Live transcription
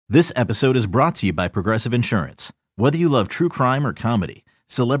This episode is brought to you by Progressive Insurance. Whether you love true crime or comedy,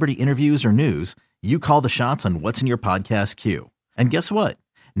 celebrity interviews or news, you call the shots on what's in your podcast queue. And guess what?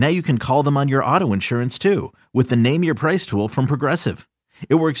 Now you can call them on your auto insurance too with the Name Your Price tool from Progressive.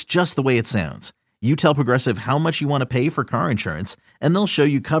 It works just the way it sounds. You tell Progressive how much you want to pay for car insurance, and they'll show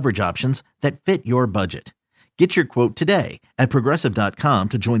you coverage options that fit your budget. Get your quote today at Progressive.com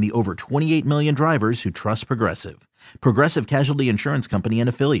to join the over 28 million drivers who trust Progressive. Progressive Casualty Insurance Company and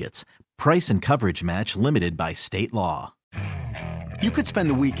Affiliates. Price and coverage match limited by state law. You could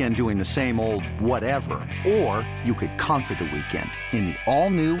spend the weekend doing the same old whatever, or you could conquer the weekend in the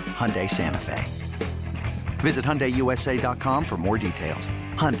all-new Hyundai Santa Fe. Visit HyundaiUSA.com for more details.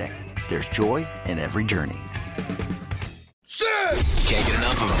 Hyundai, there's joy in every journey. Can't get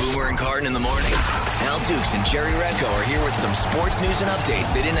enough of Boomer and Carton in the morning. Al Dukes and Jerry Recco are here with some sports news and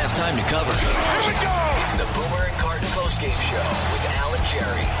updates they didn't have time to cover. Here we go! It's the Boomer and Carton postgame show with Al and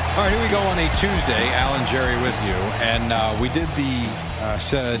Jerry. All right, here we go on a Tuesday. Al and Jerry with you. And we did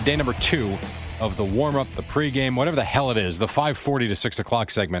the day number 2 of the warm-up, the pregame, whatever the hell it is, the 5:40 to 6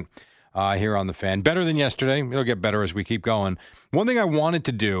 o'clock segment here on The Fan. Better than yesterday. It'll get better as we keep going. One thing I wanted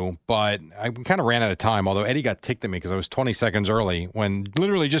to do, but I kind of ran out of time, although Eddie got ticked at me because I was 20 seconds early when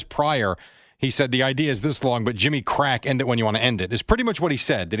literally just prior he said the idea is this long, but Jimmy Crack, end it when you want to end it, is pretty much what he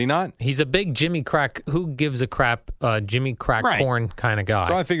said. Did he not? He's a big Jimmy Crack, who gives a crap, Jimmy Crack corn kind of guy.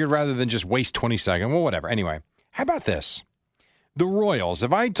 So I figured rather than just waste 20 seconds, well, whatever. Anyway, how about this? The Royals,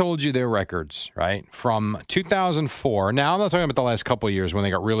 if I told you their records, right, from 2004, now I'm not talking about the last couple of years when they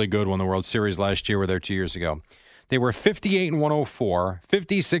got really good, won the World Series last year, were there 2 years ago. They were 58 and 104,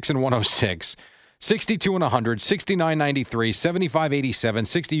 56 and 106, 62 and 100, 69 93, 75 87,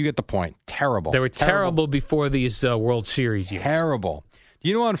 60. You get the point. Terrible. They were terrible before these World Series years. Terrible.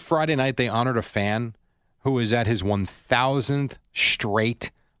 You know, on Friday night they honored a fan who was at his 1,000th straight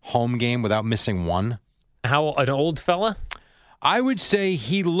home game without missing one. How, an old fella? I would say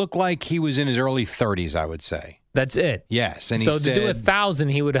he looked like he was in his early 30s, I would say. That's it? Yes. And so to do 1,000,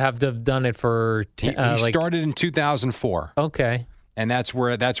 he would have to have done it for... he started in 2004. Okay. And that's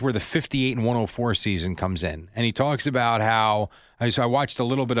where the 58 and 104 season comes in. And he talks about how... So I watched a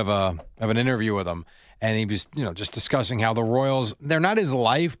little bit of an interview with him, and he was just discussing how the Royals, they're not his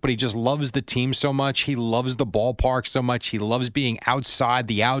life, but he just loves the team so much. He loves the ballpark so much. He loves being outside,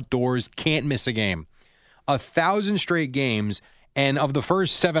 the outdoors, can't miss a game. 1,000 straight games, and of the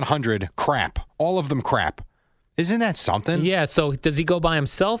first 700, crap. All of them crap. Isn't that something? Yeah, so does he go by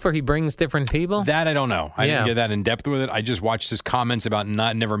himself or he brings different people? That I don't know. I didn't get that in depth with it. I just watched his comments about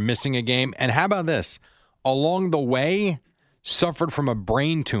never missing a game. And how about this? Along the way, suffered from a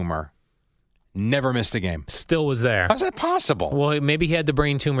brain tumor. Never missed a game. Still was there. How's that possible? Well, maybe he had the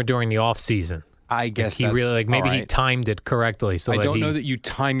brain tumor during the off season. I guess he really he timed it correctly. So I don't know that you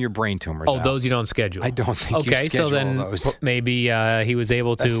time your brain tumors. Oh, those you don't schedule. I don't think. Okay, you schedule so then those. maybe he was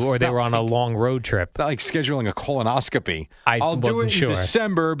able to, or they were on a long road trip. Not like scheduling a colonoscopy. I'll do it in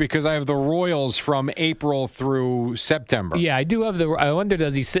December because I have the Royals from April through September. Yeah, I do have I wonder,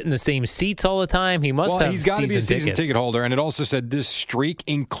 does he sit in the same seats all the time? He must have. He's got to be a season ticket holder, and it also said this streak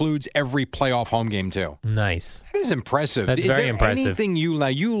includes every playoff home game too. Nice. That is impressive. That's very impressive. Anything you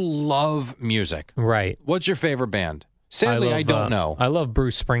like? You love music, right? What's your favorite band? Sadly, I don't know. I love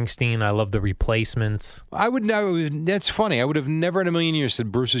Bruce Springsteen. I love the Replacements. I would know. That's funny. I would have never in a million years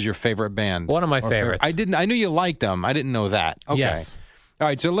said Bruce is your favorite band. One of my favorites. I didn't. I knew you liked them. I didn't know that. Okay. Yes. All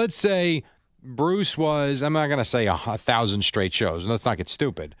right. So let's say Bruce was. I'm not going to say 1,000 straight shows. Let's not get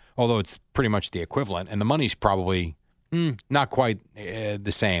stupid. Although it's pretty much the equivalent, and the money's probably not quite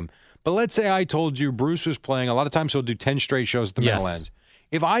the same. But let's say I told you Bruce was playing. A lot of times he'll do 10 straight shows at the Meadowlands.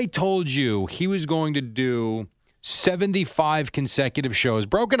 If I told you he was going to do 75 consecutive shows,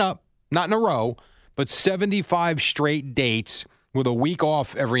 broken up, not in a row, but 75 straight dates with a week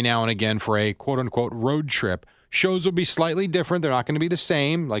off every now and again for a quote-unquote road trip, shows will be slightly different. They're not going to be the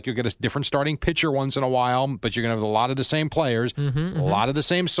same. Like you'll get a different starting pitcher once in a while, but you're going to have a lot of the same players, a lot of the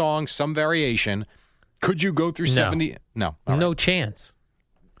same songs, some variation. Could you go through 70? No. No chance.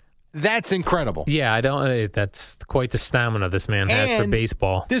 That's incredible. Yeah, I don't. That's quite the stamina this man has for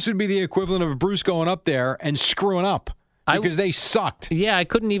baseball. This would be the equivalent of Bruce going up there and screwing up because they sucked. Yeah, I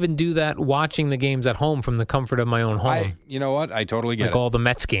couldn't even do that watching the games at home from the comfort of my own home. You know what? I totally get it. Like all the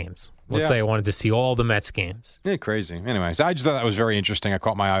Mets games. Let's say I wanted to see all the Mets games. Yeah, crazy. Anyways, I just thought that was very interesting. I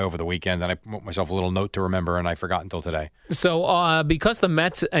caught my eye over the weekend, and I put myself a little note to remember, and I forgot until today. So because the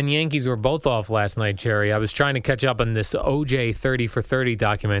Mets and Yankees were both off last night, Jerry, I was trying to catch up on this OJ 30 for 30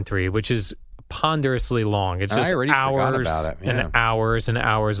 documentary, which is ponderously long. It's just hours and hours and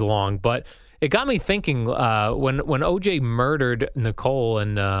hours long. But It got me thinking when O.J. murdered Nicole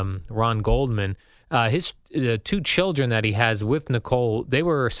and Ron Goldman, his two children that he has with Nicole, they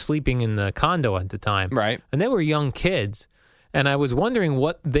were sleeping in the condo at the time. Right. And they were young kids. And I was wondering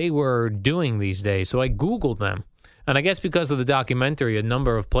what they were doing these days. So I Googled them. And I guess because of the documentary, a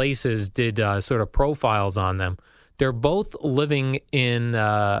number of places did sort of profiles on them. They're both living in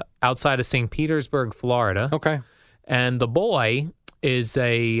outside of St. Petersburg, Florida. Okay. And the boy is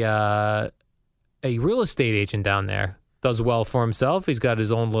a real estate agent down there. Does well for himself. He's got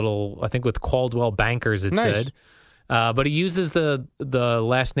his own little, I think with Caldwell Bankers, it Nice. said. But he uses the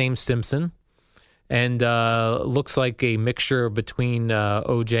last name Simpson and looks like a mixture between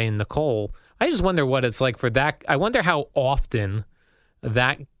O.J. and Nicole. I just wonder what it's like for that. I wonder how often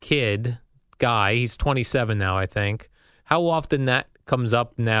that guy, he's 27 now, I think, how often that comes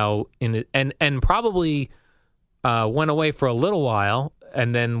up now and probably went away for a little while.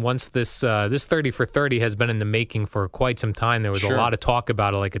 And then once this 30 for 30 has been in the making for quite some time, there was a lot of talk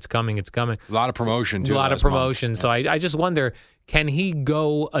about it, like it's coming. A lot of promotion, too. A lot of last month. promotion. So I just wonder, can he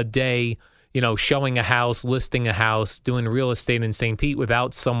go a day, showing a house, listing a house, doing real estate in St. Pete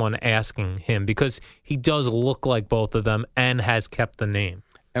without someone asking him? Because he does look like both of them and has kept the name.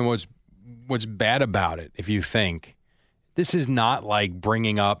 And what's bad about it, if you think, this is not like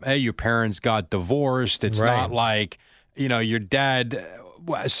bringing up, hey, your parents got divorced. It's Right. not like, your dad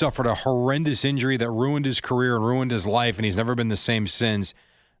suffered a horrendous injury that ruined his career and ruined his life, and he's never been the same since.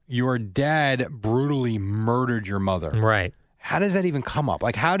 Your dad brutally murdered your mother. Right. How does that even come up?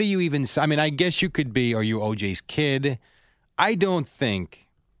 Like, how do you even, I guess you could be, are you OJ's kid? I don't think,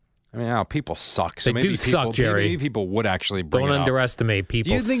 people suck. So They maybe do people, suck, Jerry. Maybe people would actually bring Don't it up. underestimate people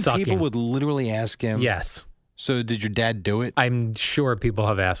Do you think sucking. people would literally ask him? Yes. So did your dad do it? I'm sure people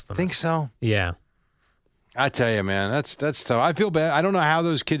have asked them. Think so? Yeah. I tell you, man, that's tough. I feel bad. I don't know how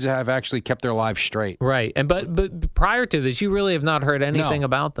those kids have actually kept their lives straight. Right. And but prior to this, you really have not heard anything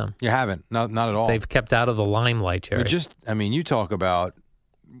about them. You haven't. Not at all. They've kept out of the limelight, Jerry. You talk about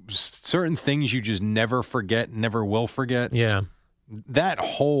certain things you just never forget, never will forget. Yeah. That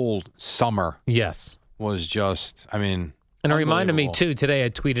whole summer Yes. was just, And it reminded me, unbelievable. too, today I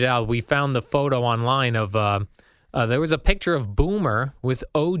tweeted out, we found the photo online of, there was a picture of Boomer with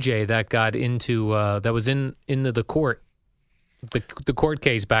OJ that got into, that was into the court, the court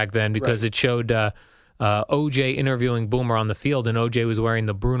case back then, because it showed OJ interviewing Boomer on the field, and OJ was wearing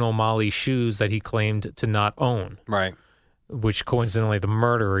the Bruno Mali shoes that he claimed to not own, Right. which coincidentally the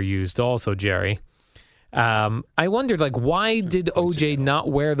murderer used also, Jerry. I wondered, why did OJ not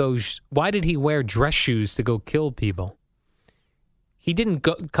wear those? Why did he wear dress shoes to go kill people? He didn't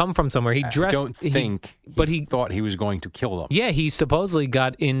come from somewhere. He dressed. I don't think he thought he was going to kill them. Yeah, he supposedly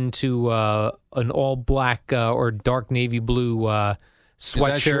got into an all black or dark navy blue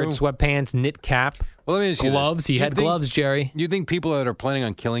sweatshirt, true? sweatpants, knit cap, Well, let me ask you gloves. this. He You had think- gloves, Jerry. You think people that are planning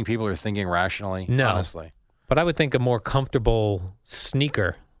on killing people are thinking rationally? No. Honestly. But I would think a more comfortable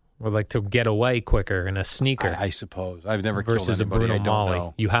sneaker, or like to get away quicker in a sneaker I suppose. I've never versus a killed anybody. Bruno I don't Mali.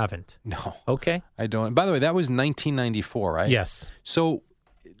 know. You haven't. No. Okay. I don't. By the way, that was 1994, right? Yes. So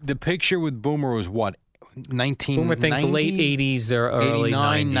the picture with Boomer was what? 1990? Boomer thinks late 80s or early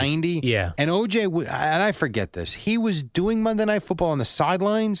 89, 90s. 90? Yeah. And OJ, and I forget this, he was doing Monday Night Football on the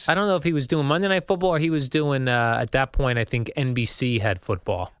sidelines? I don't know if he was doing Monday Night Football or he was doing, at that point, I think NBC had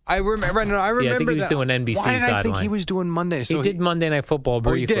football. I remember. No, I remember. Yeah, I think he was that. doing NBC Why did I think sideline. he was doing Monday? So He did Monday Night Football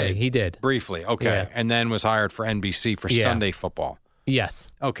Oh, he briefly. did? He did. Briefly, okay. Yeah. And then was hired for NBC for Yeah. Sunday football.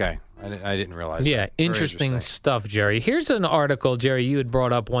 Yes. Okay. I didn't realize Yeah, that. Very interesting stuff, Jerry. Here's an article, Jerry, you had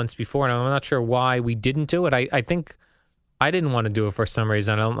brought up once before, and I'm not sure why we didn't do it. I think I didn't want to do it for some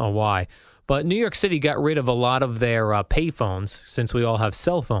reason. I don't know why. But New York City got rid of a lot of their payphones since we all have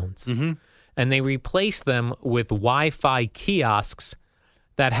cell phones. Mm-hmm. And they replaced them with Wi-Fi kiosks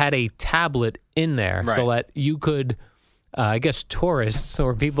that had a tablet in there so that you could, I guess, tourists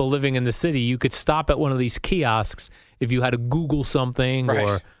or people living in the city, you could stop at one of these kiosks if you had to Google something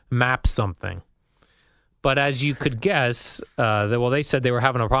or map something. But as you could guess, they said they were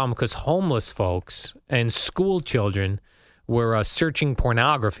having a problem because homeless folks and school children were searching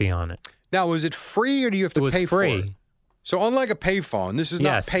pornography on it. Now, was it free or do you have to It was pay free. for it? So unlike a payphone, this is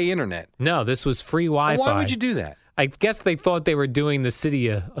Yes. not pay internet. No, this was free Well, Wi-Fi. why would you do that? I guess they thought they were doing the city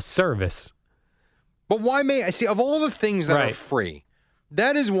a service. But why may I see of all the things that are Right. free,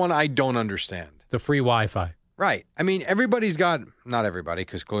 that is one I don't understand. The free Wi-Fi. Right. I mean, everybody's got, not everybody,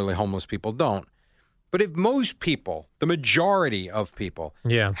 because clearly homeless people don't. But if most people, the majority of people,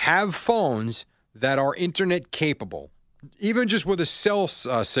 Yeah. have phones that are internet capable, even just with a cell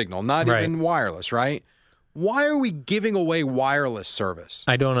signal, not Right. even wireless, right? Why are we giving away wireless service?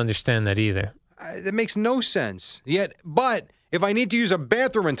 I don't understand that either. That makes no sense. But if I need to use a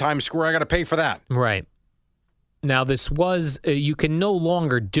bathroom in Times Square, I got to pay for that. Right. Now, this was, you can no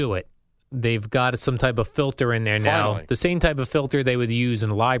longer do it. They've got some type of filter in there now. Finally. The same type of filter they would use in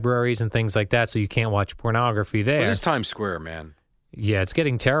libraries and things like that, so you can't watch pornography there. Well, this Times Square, man. Yeah, it's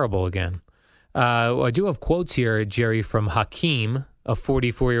getting terrible again. I do have quotes here, Jerry, from Hakeem, a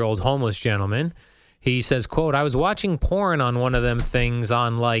 44-year-old homeless gentleman. He says, quote, I was watching porn on one of them things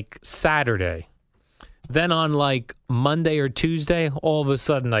on, like, Saturday. Then on, like, Monday or Tuesday, all of a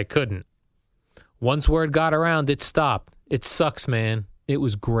sudden I couldn't. Once word got around, it stopped. It sucks, man. It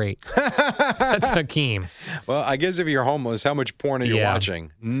was great. That's Hakeem. Well, I guess if you're homeless, how much porn are you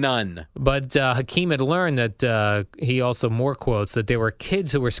watching? None. But Hakeem had learned that he also, more quotes, that there were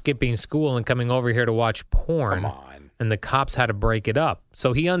kids who were skipping school and coming over here to watch porn. Come on. And the cops had to break it up.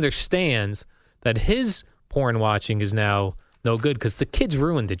 So he understands that his porn watching is now no good because the kids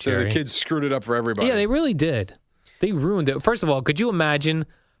ruined it, So Jerry. the kids screwed it up for everybody. Yeah, they really did. They ruined it. First of all, could you imagine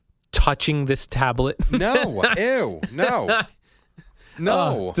touching this tablet? No. Ew. No.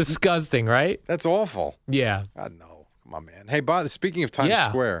 No. Oh, disgusting, right? That's awful. Yeah. God, no. Come on, man. Hey, Bob, speaking of Times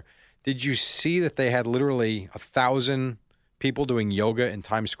Square, did you see that they had literally 1,000 people doing yoga in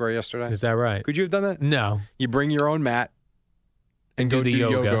Times Square yesterday? Is that right? Could you have done that? No. You bring your own mat and Do go the do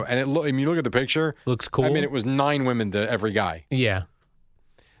yoga. And I mean, you look at the picture. Looks cool. I mean, it was 9 women to every guy. Yeah.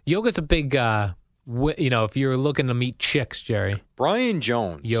 Yoga's a big, if you're looking to meet chicks, Jerry. Brian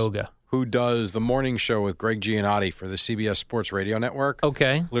Jones. Yoga. Who does the morning show with Greg Giannotti for the CBS Sports Radio Network.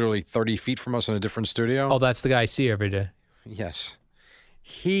 Okay. Literally 30 feet from us in a different studio. Oh, that's the guy I see every day. Yes.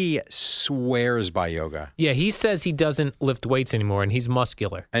 He swears by yoga. Yeah, he says he doesn't lift weights anymore, and he's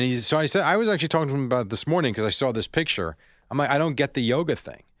muscular. And I was actually talking to him about it this morning because I saw this picture. I'm like, I don't get the yoga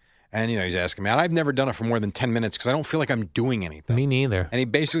thing. And, he's asking me, and I've never done it for more than 10 minutes because I don't feel like I'm doing anything. Me neither. And he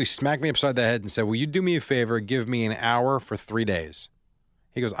basically smacked me upside the head and said, will you do me a favor, give me an hour for 3 days?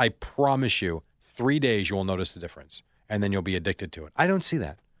 He goes, I promise you, 3 days you will notice the difference, and then you'll be addicted to it. I don't see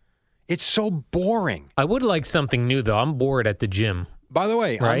that. It's so boring. I would like something new, though. I'm bored at the gym. By the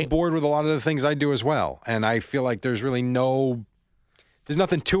way, Right? I'm bored with a lot of the things I do as well, and I feel like there's really there's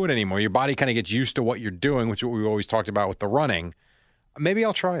nothing to it anymore. Your body kind of gets used to what you're doing, which is what we've always talked about with the running. Maybe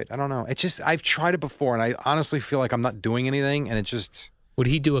I'll try it. I don't know. It's just, I've tried it before, and I honestly feel like I'm not doing anything, and it just... Would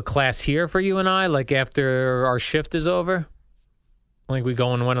he do a class here for you and I, like after our shift is over? Like we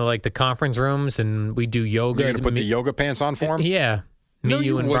go in one of like the conference rooms and we do yoga. You're going to put the yoga pants on for him? Yeah. Me, No,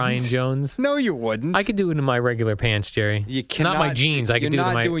 you, and wouldn't. Brian Jones. No, you wouldn't. I could do it in my regular pants, Jerry. You cannot. Not my jeans. I could do it You're in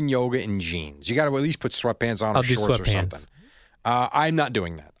not my... doing yoga in jeans. You got to at least put sweatpants on I'll or do shorts or sweatpants. something. I'm not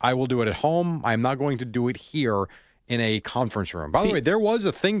doing that. I will do it at home. I'm not going to do it here in a conference room. By the way, there was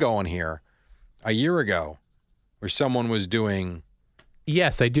a thing going here a year ago where someone was doing...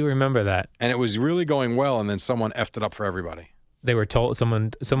 Yes, I do remember that. And it was really going well, and then someone effed it up for everybody. They were told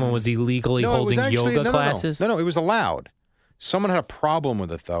someone was illegally holding yoga classes? No, it was allowed. Someone had a problem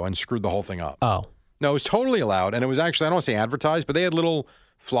with it, though, and screwed the whole thing up. Oh. No, it was totally allowed, and it was actually, I don't want to say advertised, but they had little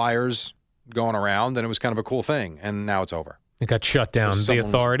flyers going around, and it was kind of a cool thing, and now it's over. It got shut down. The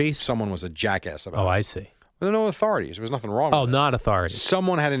authorities? Someone was a jackass about it. Oh, I see. There were no authorities. There was nothing wrong with it. Oh, not authorities.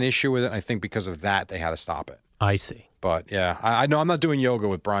 Someone had an issue with it, and I think because of that, they had to stop it. I see. But, yeah, I know I'm not doing yoga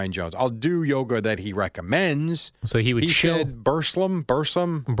with Brian Jones. I'll do yoga that he recommends. So he would chill. Said Burslam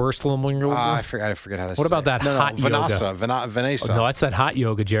yoga? I forget how to say it. What about that hot yoga? Vanessa. Oh, no, that's that hot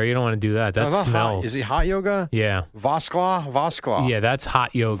yoga, Jerry. You don't want to do that. That No, not smells. hot. Is it hot yoga? Yeah. Voskla? Yeah, that's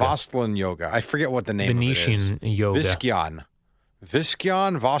hot yoga. Vosklan yoga. I forget what the name Venetian of it is. yoga.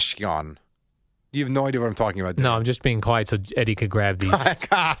 Voskyan. You have no idea what I'm talking about, do No, you? I'm just being quiet so Eddie could grab these.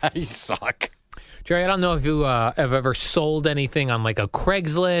 You suck. Jerry, I don't know if you have ever sold anything on like a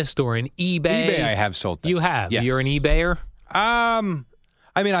Craigslist or an eBay. eBay, I have sold things. You have? Yes. You're an eBayer? I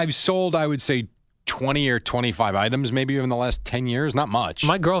mean, I've sold, I would say, 20 or 25 items maybe in the last 10 years. Not much.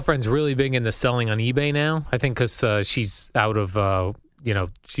 My girlfriend's really big into selling on eBay now. I think because she's out of,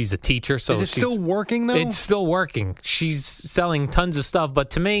 she's a teacher. So Is it still working, though? It's still working. She's selling tons of stuff. But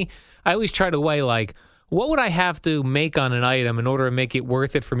to me, I always try to weigh like, what would I have to make on an item in order to make it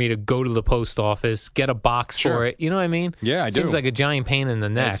worth it for me to go to the post office, get a box for it? You know what I mean? Yeah, I do. Seems like a giant pain in the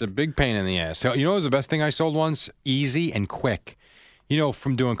neck. It's a big pain in the ass. You know what was the best thing I sold once? Easy and quick. You know,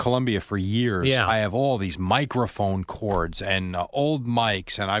 from doing Columbia for years, I have all these microphone cords and old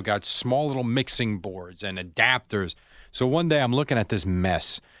mics, and I've got small little mixing boards and adapters. So one day I'm looking at this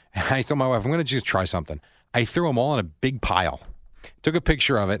mess, and I told my wife, I'm going to just try something. I threw them all in a big pile, took a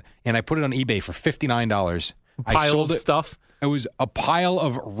picture of it, and I put it on eBay for $59. Pile of stuff. It was a pile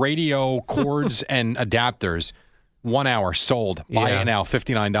of radio cords and adapters. 1 hour sold. Buy it now,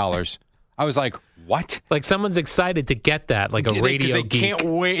 $59. I was like, what? Like someone's excited to get that, like a radio they geek. Can't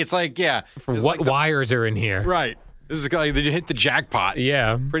wait. It's like, yeah. For it's what like wires are in here? Right. This is like they hit the jackpot.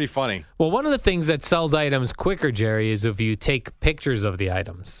 Yeah. Pretty funny. Well, one of the things that sells items quicker, Jerry, is if you take pictures of the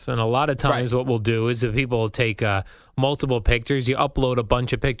items. And a lot of times what we'll do is if people take multiple pictures, you upload a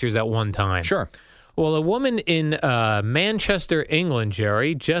bunch of pictures at one time. Sure. Well, a woman in Manchester, England,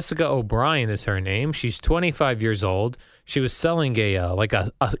 Jerry, Jessica O'Brien is her name. She's 25 years old. She was selling a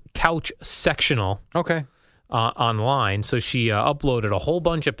couch sectional online. So she uploaded a whole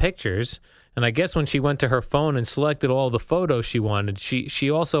bunch of pictures. And I guess when she went to her phone and selected all the photos she wanted, she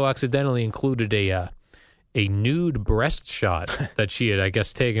also accidentally included a nude breast shot that she had, I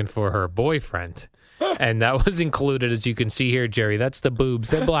guess, taken for her boyfriend. And that was included, as you can see here, Jerry. That's the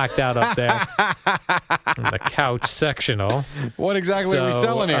boobs. They're blacked out up there. The couch sectional. What exactly are we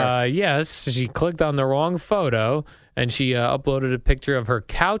selling here? Yes, she clicked on the wrong photo, and she uploaded a picture of her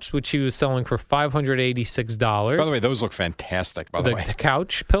couch, which she was selling for $586. By the way, those look fantastic, by the way. The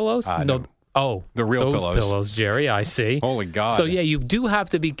couch pillows? No. Oh, the real those pillows, Jerry, I see. Holy God. So, yeah, you do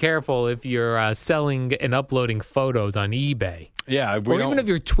have to be careful if you're selling and uploading photos on eBay. Yeah. Even if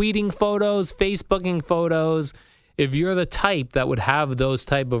you're tweeting photos, Facebooking photos, if you're the type that would have those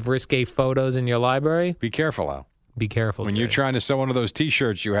type of risque photos in your library. Be careful, Al. Be careful. When Jerry. you're trying to sell one of those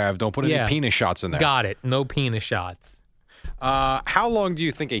T-shirts you have, don't put any penis shots in there. Got it. No penis shots. How long do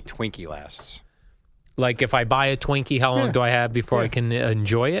you think a Twinkie lasts? Like if I buy a Twinkie, how long do I have before I can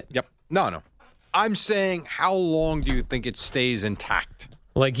enjoy it? Yep. No. I'm saying how long do you think it stays intact?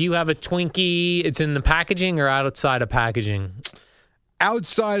 Like you have a Twinkie, it's in the packaging or outside of packaging?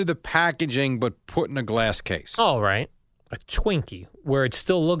 Outside of the packaging, but put in a glass case. All right. A Twinkie, where it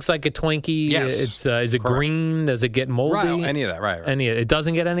still looks like a Twinkie. Yes. Is it Correct. green? Does it get moldy? Right. Any of that. Right. It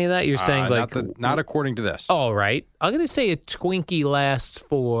doesn't get any of that? You're saying not according to this. All right. I'm going to say a Twinkie lasts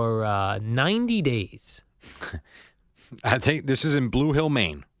for 90 days. I think this is in Blue Hill,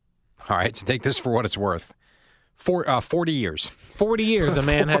 Maine. All right. So take this for what it's worth. 40 years. 40 years a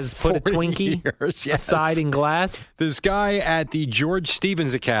man has put a Twinkie aside in glass? This guy at the George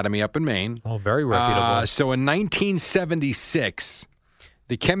Stevens Academy up in Maine. Oh, very reputable. So in 1976,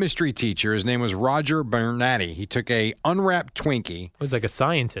 the chemistry teacher, his name was Roger Bernatti, he took a unwrapped Twinkie. He was like a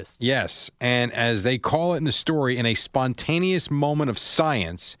scientist. Yes. And as they call it in the story, in a spontaneous moment of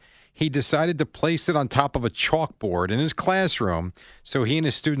science, he decided to place it on top of a chalkboard in his classroom so he and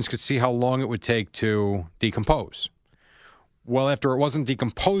his students could see how long it would take to decompose. Well, after it wasn't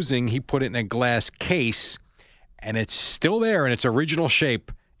decomposing, he put it in a glass case, and it's still there in its original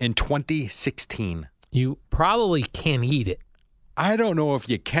shape in 2016. You probably can't eat it. I don't know if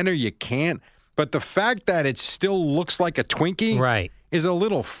you can or you can't, but the fact that it still looks like a Twinkie is a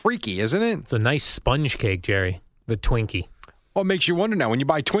little freaky, isn't it? It's a nice sponge cake, Jerry, the Twinkie. Well, it makes you wonder now, when you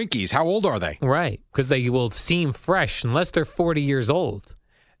buy Twinkies, how old are they? Right, because they will seem fresh unless they're 40 years old.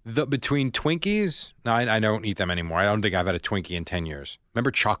 Between Twinkies, no, I don't eat them anymore. I don't think I've had a Twinkie in 10 years.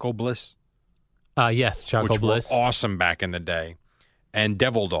 Remember Choco Bliss? Yes, Choco Bliss. Which were awesome back in the day. And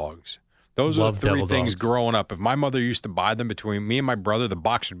Devil Dogs. Those are the three Devil things Dogs. growing up. If my mother used to buy them between me and my brother, the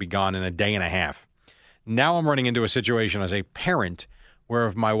box would be gone in a day and a half. Now I'm running into a situation as a parent where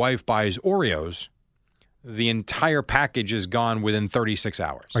if my wife buys Oreos, the entire package is gone within 36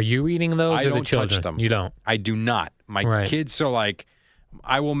 hours. Are you eating those I or don't the children? touch them. You don't? I do not. My kids, so like,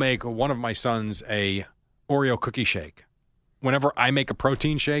 I will make one of my sons a Oreo cookie shake. Whenever I make a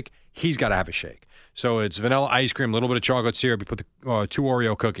protein shake, he's got to have a shake. So it's vanilla ice cream, a little bit of chocolate syrup. You put the 2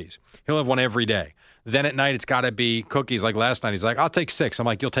 Oreo cookies. He'll have one every day. Then at night, it's got to be cookies. Like last night, he's like, I'll take 6. I'm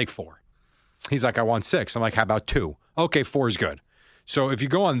like, you'll take 4. He's like, I want 6. I'm like, how about 2? Okay, 4 is good. So if you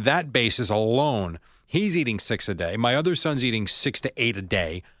go on that basis alone, he's eating 6 a day. My other son's eating 6 to 8 a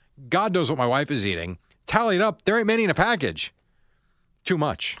day. God knows what my wife is eating. Tally it up. There ain't many in a package. Too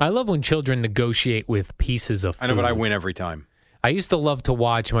much. I love when children negotiate with pieces of food. I know, but I win every time. I used to love to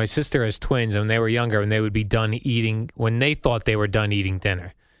watch. My sister has twins, and when they were younger, when they would be done eating, when they thought they were done eating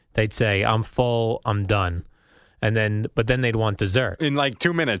dinner, they'd say, I'm full, I'm done. But then they'd want dessert. In like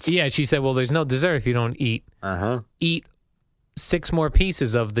 2 minutes. Yeah, she said, well, there's no dessert if you don't eat. Eat 6 more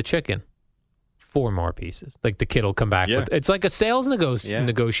pieces of the chicken. 4 more pieces. Like the kid will come back with. It's like a sales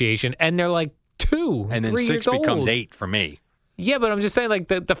negotiation, and they're like 2, and then 3 6 years becomes old. 8 for me. Yeah, but I'm just saying, like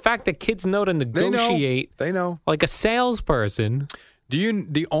the fact that kids know to negotiate. They know. Like a salesperson.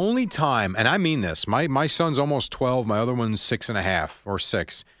 The only time, and I mean this, my son's almost 12, my other one's 6.5 or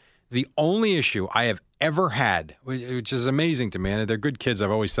 6. The only issue I have ever had, which is amazing to me, and they're good kids,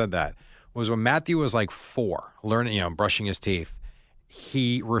 I've always said that, was when Matthew was like 4, learning, brushing his teeth.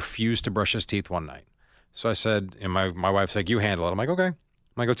 He refused to brush his teeth one night. So I said, and my wife's like, you handle it. I'm like, okay. I'm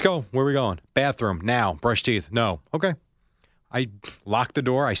like, let's go. Where are we going? Bathroom, now. Brush teeth. No. Okay. I locked the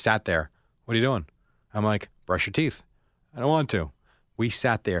door. I sat there. What are you doing? I'm like, brush your teeth. I don't want to. We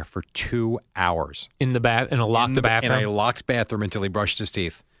sat there for 2 hours. In a locked bathroom? In a locked bathroom until he brushed his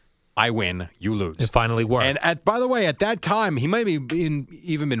teeth. I win, you lose. It finally worked. And by the way, at that time, he might have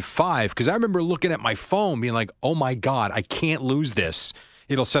even been 5, because I remember looking at my phone being like, oh my God, I can't lose this.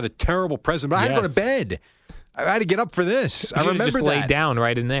 It'll set a terrible precedent. But I had to go to bed. I had to get up for this. I remember just that. laid down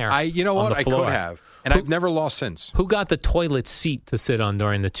right in there. You know what? I could have. And I've never lost since. Who got the toilet seat to sit on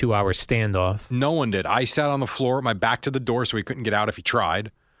during the 2-hour standoff? No one did. I sat on the floor with my back to the door so he couldn't get out if he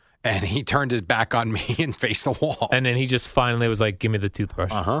tried. And he turned his back on me and faced the wall. And then he just finally was like, give me the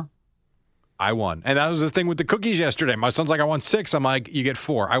toothbrush. Uh-huh. I won. And that was the thing with the cookies yesterday. My son's like, I want 6. I'm like, you get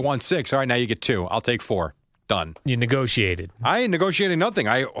 4. I want 6. All right, now you get 2. I'll take 4. Done. You negotiated. I ain't negotiating nothing.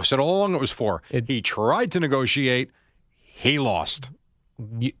 I said all along it was 4. He tried to negotiate. He lost.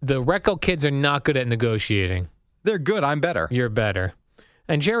 The Recco kids are not good at negotiating. They're good. I'm better. You're better.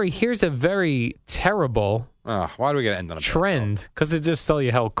 And Jerry, here's a very terrible why do we get to end on a trend? Because it just tells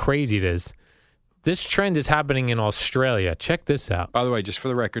you how crazy it is. This trend is happening in Australia. Check this out. By the way, just for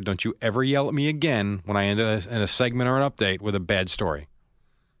the record, don't you ever yell at me again when I end in a segment or an update with a bad story.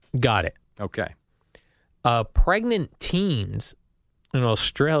 Got it. Okay. Pregnant teens in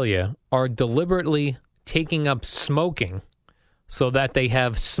Australia are deliberately taking up smoking so that they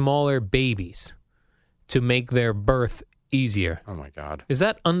have smaller babies to make their birth easier. Oh, my God. Is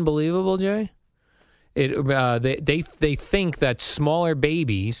that unbelievable, Jay? They think that smaller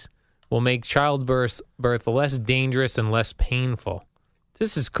babies will make childbirth less dangerous and less painful.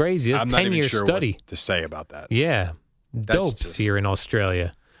 This is crazy. It's a 10-year study. What to say about that. Yeah. Dopes here in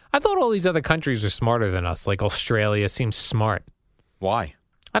Australia. I thought all these other countries were smarter than us. Like Australia seems smart. Why?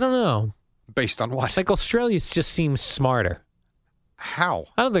 I don't know. Based on what? Like Australia just seems smarter. How?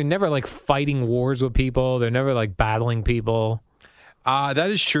 I don't know. They're never like fighting wars with people. They're never like battling people. That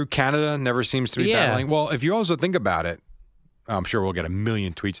is true. Canada never seems to be battling. Well, if you also think about it, I'm sure we'll get a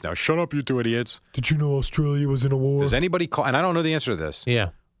million tweets now. Shut up, you 2 idiots. Did you know Australia was in a war? Does anybody call, and I don't know the answer to this. Yeah.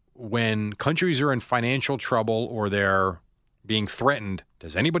 When countries are in financial trouble or they're being threatened,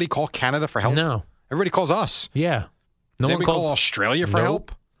 does anybody call Canada for help? No. Everybody calls us. Yeah. Does anybody call Australia for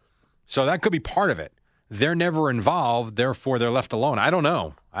help? So that could be part of it. They're never involved, therefore they're left alone. I don't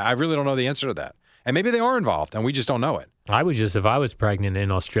know. I really don't know the answer to that. And maybe they are involved, and we just don't know it. I would just, if I was pregnant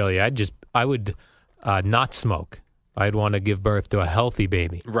in Australia, I would not smoke. I'd want to give birth to a healthy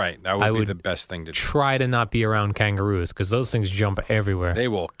baby. Right. That would be the best thing to do. Try to not be around kangaroos because those things jump everywhere. They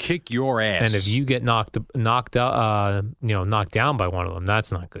will kick your ass. And if you get knocked down by one of them,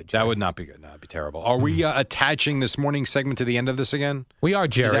 that's not good, Jerry. That would not be good. That would be terrible. Are we attaching this morning segment to the end of this again? We are,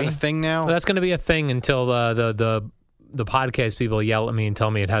 Jerry. Is that a thing now? Well, that's going to be a thing until the podcast people yell at me and tell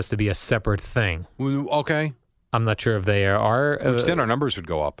me it has to be a separate thing. Okay. I'm not sure if they are. Which then our numbers would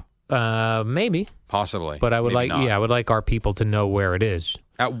go up. Maybe. Possibly. But I would I would like our people to know where it is.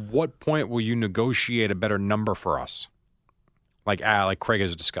 At what point will you negotiate a better number for us? Like Craig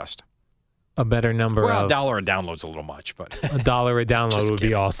has discussed. A better number well, of... $1 a download's a little much, but... $1 a download would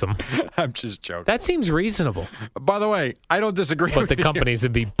be awesome. I'm just joking. That seems reasonable. By the way, I don't disagree but with the companies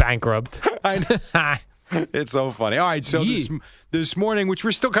would be bankrupt. I know. It's so funny. All right, so this morning, which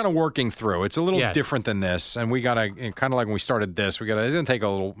we're still kind of working through, it's a little different than this, and we got to, kind of like when we started this, it's going to take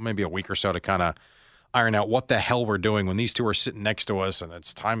maybe a week or so to kind of iron out what the hell we're doing when these two are sitting next to us, and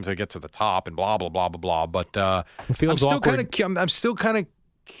it's time to get to the top, and blah, blah, blah, blah, blah. But it feels awkward. I'm still kind of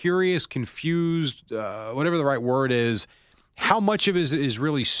curious, confused, whatever the right word is. How much of it is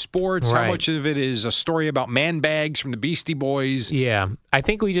really sports? Right. How much of it is a story about man bags from the Beastie Boys? Yeah, I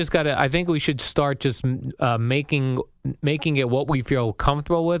think we should start just making it what we feel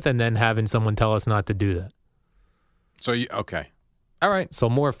comfortable with, and then having someone tell us not to do that. So okay, all right. So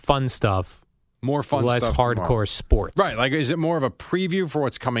more fun stuff. More fun less stuff. Less hardcore tomorrow. Sports. Right. Like, is it more of a preview for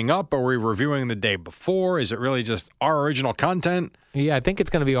what's coming up? Are we reviewing the day before? Is it really just our original content? Yeah, I think it's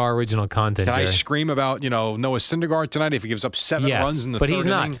going to be our original content. Can Jerry. I scream about, Noah Syndergaard tonight if he gives up 7 runs in the third inning? But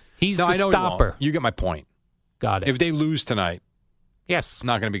he's not. He's the stopper. You get my point. Got it. If they lose tonight, yes, it's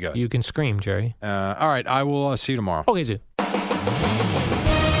not going to be good. You can scream, Jerry. All right. I will see you tomorrow. Okay, Zoo.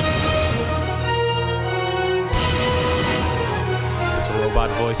 It's a robot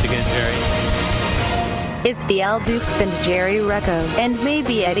voice again, Jerry. It's the Al Dukes and Jerry Recco, and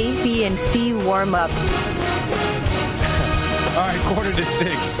maybe Eddie B and C warm-up. All right,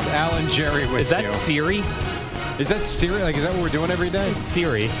 5:45. Al and Jerry with you. Is that Siri? Is that Siri? Like, is that what we're doing every day?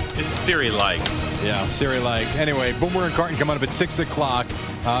 Siri. It's Siri-like. Yeah, Siri-like. Anyway, Boomer and Carton coming up at 6 o'clock.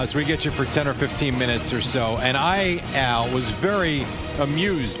 So we get you for 10 or 15 minutes or so. And I, Al, was very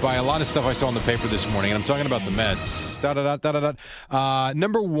amused by a lot of stuff I saw in the paper this morning. And I'm talking about the Mets.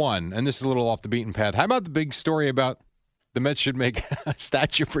 Number one, and this is a little off the beaten path. How about the big story about the Mets should make a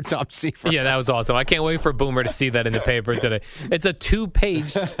statue for Tom Seaver? Yeah, that was awesome. I can't wait for Boomer to see that in the paper today. It's a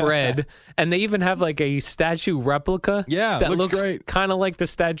 2-page spread, and they even have like a statue replica. Yeah, that looks great. Kind of like the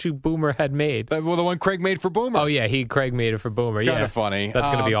statue Boomer had made. Well, the one Craig made for Boomer. Oh yeah, Craig made it for Boomer. Kind Yeah, of funny. That's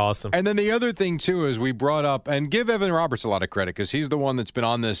going to be awesome. And then the other thing too is we brought up, and give Evan Roberts a lot of credit because he's the one that's been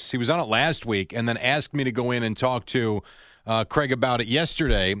on this. He was on it last week, and then asked me to go in and talk to Craig about it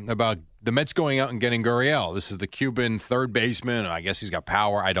yesterday, about the Mets going out and getting Gurriel. This is the Cuban third baseman. I guess he's got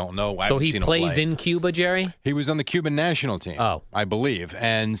power. I don't know. So he plays in Cuba, Jerry? He was on the Cuban national team, I believe.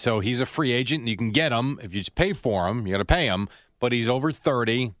 And so he's a free agent, and you can get him. If you just pay for him, you got to pay him. But he's over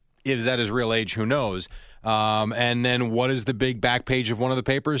 30. Is that his real age? Who knows? And then what is the big back page of one of the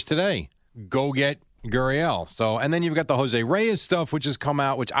papers today? Go get Gurriel. So, and then you've got the Jose Reyes stuff, which has come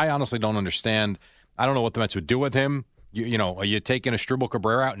out, which I honestly don't understand. I don't know what the Mets would do with him. You know, are you taking Asdrubal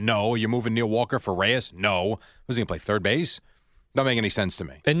Cabrera out? No. Are you moving Neil Walker for Reyes? No. Was he going to play third base? Doesn't make any sense to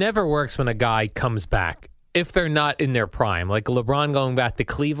me. It never works when a guy comes back if they're not in their prime. Like LeBron going back to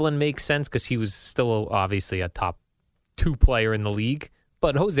Cleveland makes sense because he was still obviously a top 2 player in the league.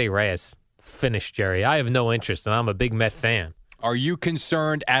 But Jose Reyes finished, Jerry. I have no interest, and I'm a big Met fan. Are you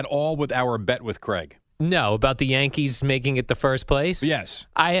concerned at all with our bet with Craig? No, about the Yankees making it the first place? Yes.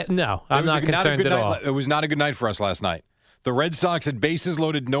 I'm not concerned at all. It was not a good night for us last night. The Red Sox had bases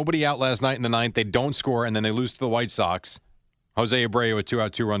loaded, nobody out last night in the ninth. They don't score, and then they lose to the White Sox. Jose Abreu, a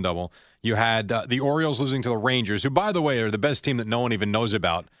 2-out, 2-run double. You had the Orioles losing to the Rangers, who, by the way, are the best team that no one even knows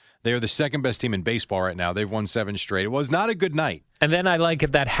about. They are the second best team in baseball right now. They've won 7 straight. It was not a good night. And then I like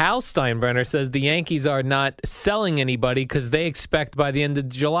it that Hal Steinbrenner says the Yankees are not selling anybody because they expect by the end of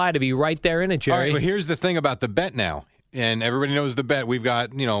July to be right there in it, Jerry. All right, well, here's the thing about the bet now. And everybody knows the bet. We've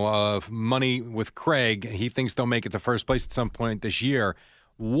got, money with Craig. He thinks they'll make it to first place at some point this year.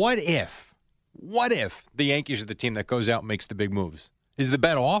 What if the Yankees are the team that goes out and makes the big moves? Is the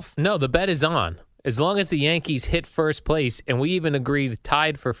bet off? No, the bet is on. As long as the Yankees hit first place, and we even agreed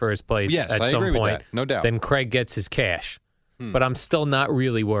tied for first place at some agree point, with that. No doubt. then Craig gets his cash. But I'm still not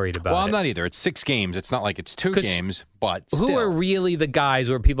really worried about it. Well, I'm not either. It's 6 games. It's not like it's 2 games, but still. Who are really the guys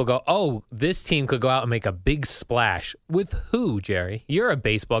where people go, oh, this team could go out and make a big splash? With who, Jerry? You're a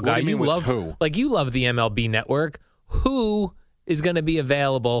baseball guy. What do you mean with who? Like, you love the MLB Network. Who is going to be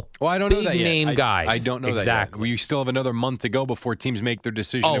available? Well, I don't know that yet. Big name guys. I don't know exactly. that yet. We still have another month to go before teams make their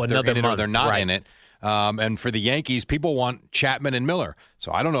decision if they're in it or they're not in it. And for the Yankees, people want Chapman and Miller.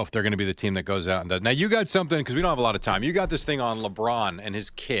 So I don't know if they're going to be the team that goes out and does. Now, you got something, because we don't have a lot of time. You got this thing on LeBron and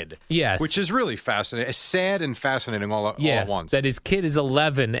his kid. Yes. Which is really fascinating. It's sad and fascinating all at once. That his kid is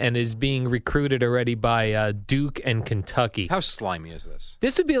 11 and is being recruited already by Duke and Kentucky. How slimy is this?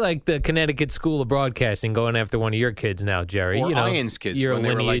 This would be like the Connecticut School of Broadcasting going after one of your kids now, Jerry. Or Ian's kids your when they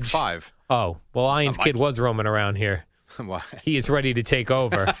were like lineage. 5. Oh, well, Ian's kid was roaming around here. He is ready to take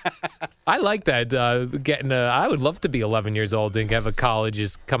over. I like that. I would love to be 11 years old and have a college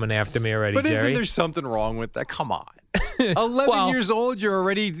is coming after me already, but Jerry. Isn't there something wrong with that? Come on. 11 years old, you're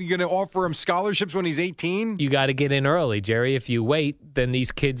already going to offer him scholarships when he's 18? You got to get in early, Jerry. If you wait, then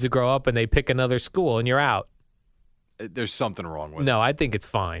these kids grow up and they pick another school and you're out. There's something wrong with it. No, I think it's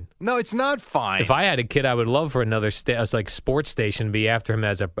fine. No, it's not fine. If I had a kid, I would love for another sports station to be after him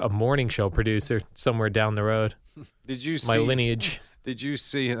as a morning show producer somewhere down the road. Did you see my lineage? Did you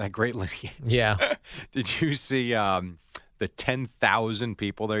see that great lineage? Yeah. Did you see the 10,000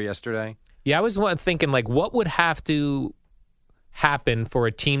 people there yesterday? Yeah, I was thinking, like, what would have to happen for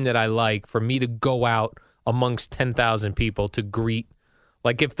a team that I like for me to go out amongst 10,000 people to greet?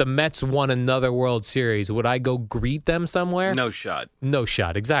 Like, if the Mets won another World Series, would I go greet them somewhere? No shot. No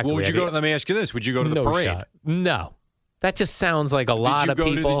shot, exactly. Well, would you go? Let me ask you this: would you go to the parade? Shot. No. That just sounds like a lot of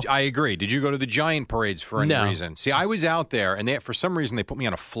people. I agree. Did you go to the Giant parades for any reason? See, I was out there, and for some reason they put me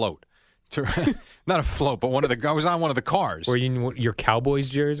on a float. Not a float, but I was on one of the cars. Were you in your Cowboys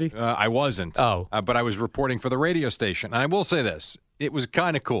jersey? I wasn't. Oh. But I was reporting for the radio station. And I will say this. It was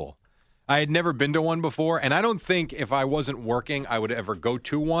kind of cool. I had never been to one before, and I don't think if I wasn't working, I would ever go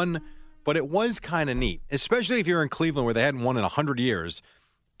to one. But it was kind of neat, especially if you're in Cleveland where they hadn't won in 100 years.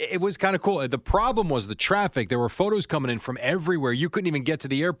 it was kind of cool. The problem was the traffic. There were photos coming in from everywhere. You couldn't even get to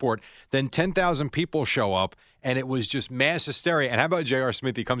the airport. Then 10,000 people show up, and it was just mass hysteria. And how about J.R.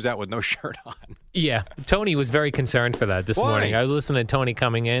 Smith? He comes out with no shirt on. Yeah, Tony was very concerned for that this Why? morning. I was listening to Tony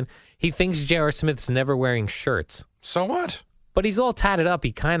coming in. He thinks J.R. Smith's never wearing shirts. So what? But he's all tatted up.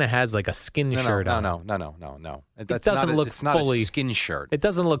 He kind of has like a skin shirt on. No. That's doesn't not look it's not fully- a skin shirt. It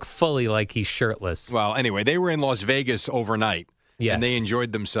doesn't look fully like he's shirtless. Well, anyway, they were in Las Vegas overnight. Yes. And they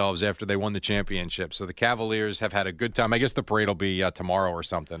enjoyed themselves after they won the championship. So the Cavaliers have had a good time. I guess the parade will be tomorrow or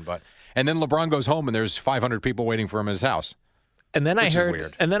something. And then LeBron goes home, and there's 500 people waiting for him in his house. And then Which is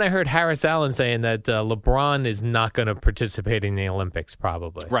weird. I heard Harris Allen saying that LeBron is not going to participate in the Olympics,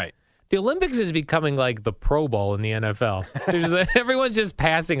 probably. Right. The Olympics is becoming like the Pro Bowl in the NFL. Everyone's just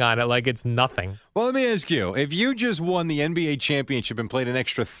passing on it like it's nothing. Well, let me ask you, if you just won the NBA championship and played an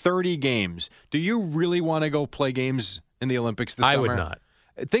extra 30 games, do you really want to go play games in the Olympics this summer? I would not.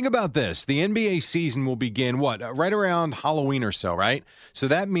 Think about this. The NBA season will begin, right around Halloween or so, right? So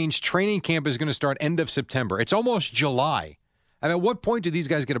that means training camp is going to start end of September. It's almost July. I mean, at what point do these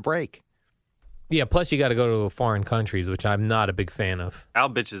guys get a break? Yeah, plus you got to go to foreign countries, which I'm not a big fan of. Al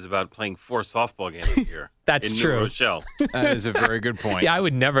bitches about playing 4 softball games a year. That's in true. New Rochelle. That is a very good point. Yeah, I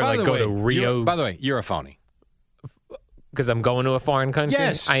would never By the go way, to Rio By the way, you're a phony. because I'm going to a foreign country.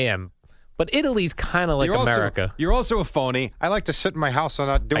 Yes. I am. But Italy's kind of like You're America. You're also a phony. I like to sit in my house and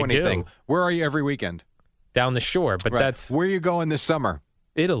not do I do. anything. Where are you every weekend? Down the shore, but Right. that's Where are you going this summer?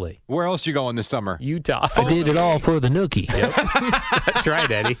 Italy, Where else you going this summer? Utah. I did it all for the nookie. That's right,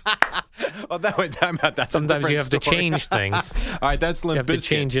 Eddie. Oh, that way, time out. That's a Sometimes you have different to story. change things. All right, that's Limp You have to Bizkit.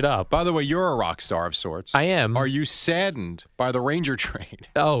 change it up. By the way, you're a rock star of sorts. I am. Are you saddened by the Ranger trade?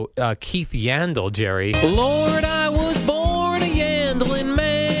 Oh, Keith Yandel, Jerry. Lord, I was born a Yandling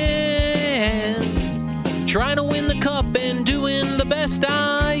man, trying to win the cup and doing the best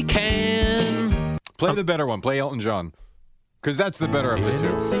I can. Play the better one. Play Elton John. Because that's the better of the And two.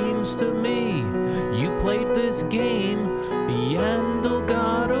 it seems to me you played this game, Yandel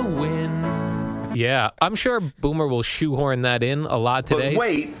gotta win. Yeah, I'm sure Boomer will shoehorn that in a lot today. But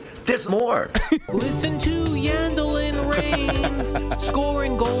wait, there's more. Listen to Yandel and Rain,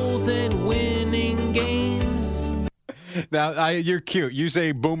 scoring goals and winning games. Now, you're cute. You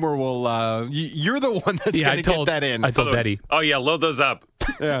say Boomer will. You're the one that's going to get that in. I told Eddie, Oh, yeah, load those up.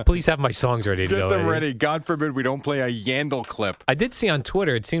 please have my songs ready to Get go. them Eddie. ready. God forbid we don't play a Yandel clip. I did see on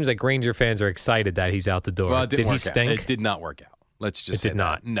Twitter, it seems like Ranger fans are excited that he's out the door. Well, it didn't did he work stink? out. It did not work out. Let's just It say did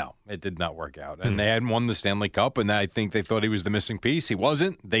not. that. No, it did not work out. And they hadn't won the Stanley Cup, and I think they thought he was the missing piece. He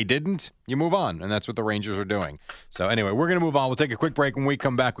wasn't. They didn't. You move on, and that's what the Rangers are doing. So anyway, we're going to move on. We'll take a quick break. When we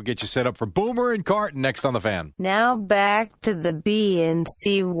come back, we'll get you set up for Boomer and Carton next on The Fan. Now back to the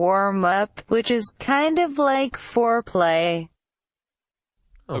B&C warm-up, which is kind of like foreplay.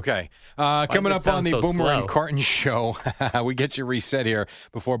 Okay. does Coming it up on sound the so Boomer slow? and Carton show, we get you reset here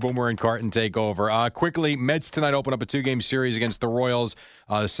before Boomer and Carton take over. Quickly, Mets tonight open up a 2-game series against the Royals.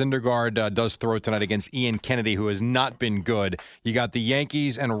 Syndergaard does throw tonight against Ian Kennedy, who has not been good. You got the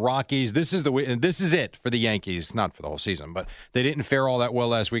Yankees and Rockies. This is it for the Yankees, not for the whole season, but they didn't fare all that well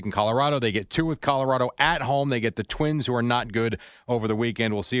last week in Colorado. They get 2 with Colorado at home. They get the Twins, who are not good, over the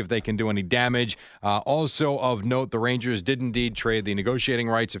weekend. We'll see if they can do any damage. Also of note, the Rangers did indeed trade the negotiating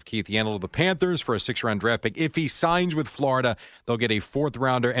rights of Keith Yandel to the Panthers for a 6th-round draft pick. If he signs with Florida, they'll get a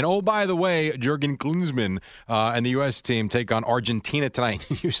 4th-rounder. And, oh, by the way, Jurgen Klinsmann and the U.S. team take on Argentina tonight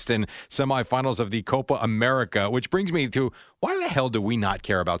in Houston, semifinals of the Copa America, which brings me to, why the hell do we not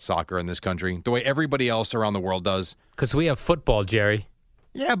care about soccer in this country the way everybody else around the world does? Because we have football, Jerry.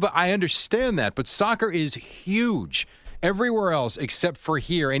 Yeah, but I understand that. But soccer is huge everywhere else except for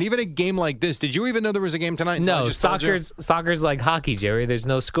here. And even a game like this, did you even know there was a game tonight? until I No, just told you? soccer's like hockey, Jerry. There's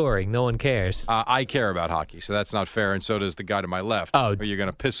no scoring. No one cares. I care about hockey, so that's not fair, and so does the guy to my left. Oh. Or you're going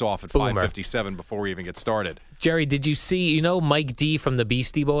to piss off at Boomer. 5:57 before we even get started. Jerry, did you see, Mike D from the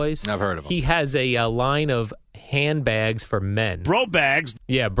Beastie Boys? I've heard of him. He has a line of handbags for men. Bro bags.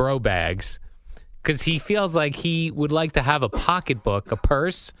 Yeah, bro bags. Because he feels like he would like to have a pocketbook, a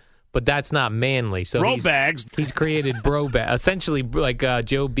purse, but that's not manly. So Bro bags. He's created bro bags, essentially like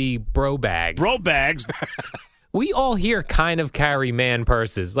Joe B. bro bags. Bro bags. We all here kind of carry man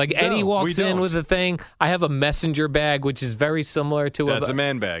purses. Like Eddie walks we in don't. with a thing. I have a messenger bag, which is very similar to That's a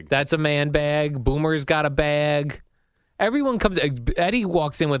man bag. That's a man bag. Boomer's got a bag. Everyone comes. Eddie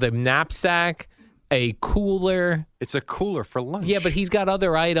walks in with a knapsack, a cooler. It's a cooler for lunch. Yeah, but he's got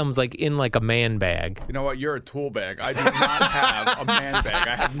other items like in like a man bag. You know what? You're a tool bag. I do not have a man bag.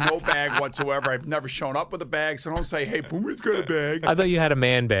 I have no bag whatsoever. I've never shown up with a bag, so don't say, hey, Boomer's got a bag. I thought you had a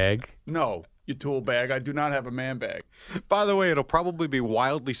man bag. No. you tool bag. I do not have a man bag. By the way, it'll probably be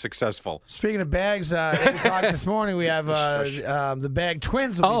wildly successful. Speaking of bags, 8 o'clock this morning, we have the Bag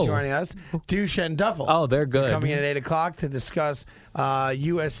Twins will be joining us, Douche and Duffel. Oh, they're good. Coming in at 8 o'clock to discuss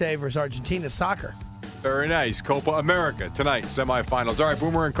USA versus Argentina soccer. Very nice. Copa America tonight, semifinals. All right,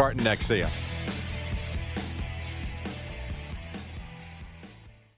 Boomer and Carton next. See ya.